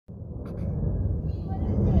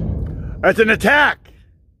That's an attack.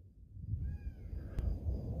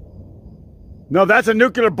 No, that's a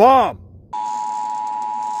nuclear bomb.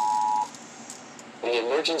 The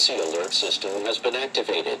emergency alert system has been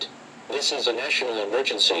activated. This is a national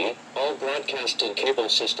emergency. All broadcast and cable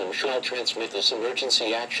systems shall transmit this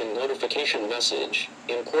emergency action notification message.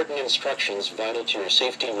 Important instructions vital to your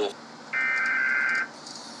safety will...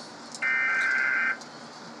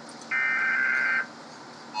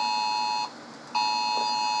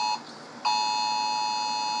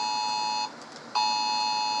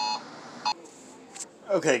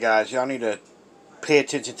 Okay guys, y'all need to pay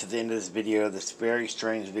attention to the end of this video. This very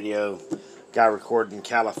strange video got recorded in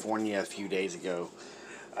California a few days ago.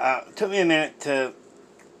 It took me a minute to...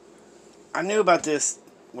 I knew about this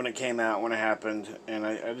when it came out, when it happened, and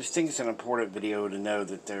I just think it's an important video to know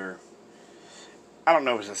that they're... I don't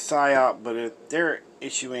know if it's a PSYOP, but if they're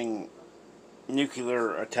issuing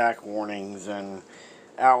nuclear attack warnings and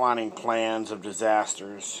outlining plans of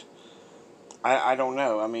disasters. I don't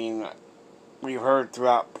know. I mean... We've heard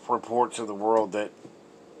throughout reports of the world that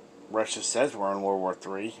Russia says we're in World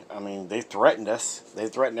War III. I mean, they threatened us. They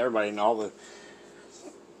threatened everybody and all the...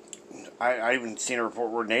 I even seen a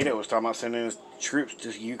report where NATO was talking about sending its troops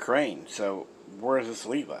to Ukraine. So, where does this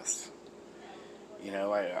leave us? You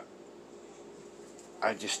know,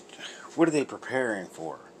 I just... What are they preparing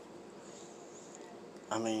for?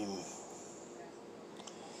 I mean...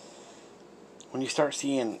 When you start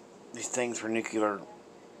seeing these things for nuclear...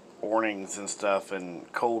 warnings and stuff and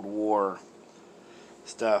Cold War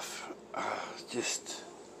stuff, just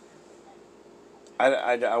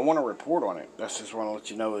I want to report on it. That's just want to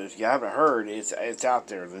let you know. If you haven't heard, it's out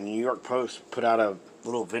there. The New York Post put out a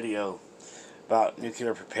little video about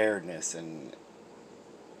nuclear preparedness, and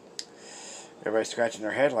everybody's scratching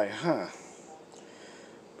their head like, huh.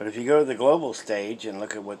 But if you go to the global stage and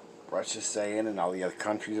look at what Russia's saying and all the other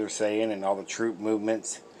countries are saying and all the troop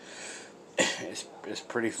movements, it's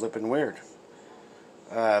pretty flippin' weird.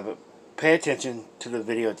 But pay attention to the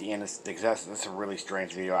video at the end. That's a really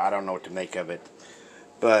strange video. I don't know what to make of it.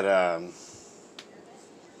 But I'm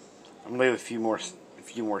gonna leave a few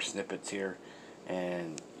more snippets here,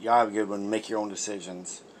 and y'all have a good one. Make your own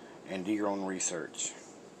decisions and do your own research.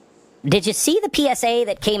 Did you see the PSA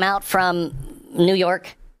that came out from New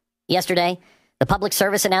York yesterday? The public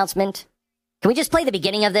service announcement? Can we just play the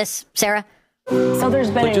beginning of this, Sarah? So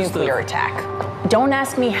there's been a nuclear attack. Don't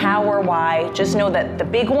ask me how or why. Just know that the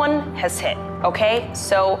big one has hit. Okay?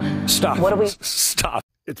 So stop. What do we... Stop.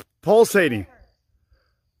 It's pulsating.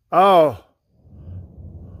 Oh.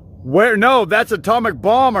 Where? No, that's atomic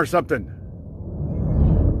bomb or something.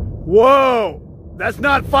 Whoa. That's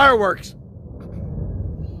not fireworks.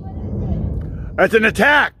 That's an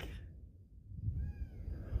attack.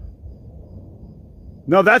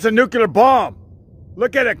 No, that's a nuclear bomb.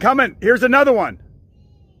 Look at it coming. Here's another one.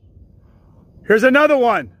 Here's another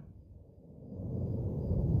one.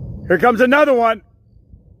 Here comes another one.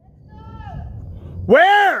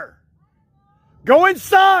 Where? Go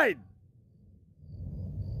inside.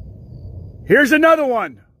 Here's another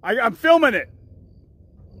one. I'm filming it.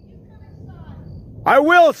 I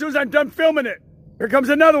will as soon as I'm done filming it. Here comes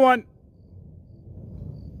another one.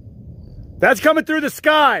 That's coming through the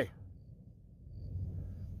sky.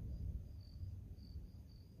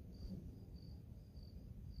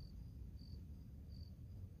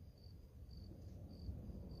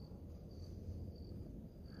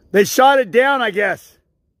 They shot it down, I guess.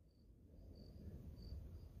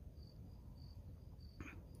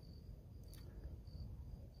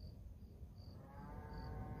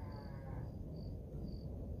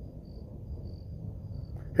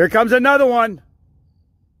 Here comes another one.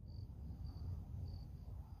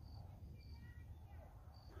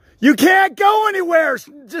 You can't go anywhere.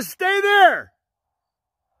 Just stay there.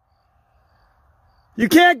 You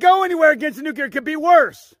can't go anywhere against the nuclear. It could be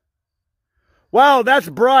worse. Wow, that's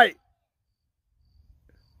bright.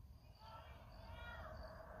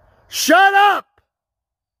 Shut up!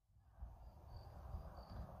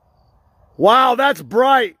 Wow, that's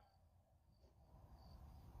bright.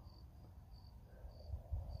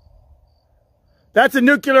 That's a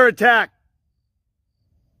nuclear attack.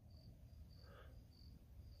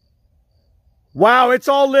 Wow, it's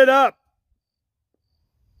all lit up.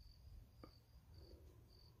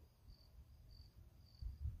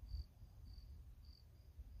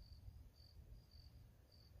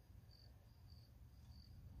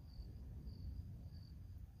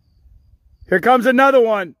 Here comes another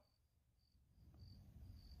one.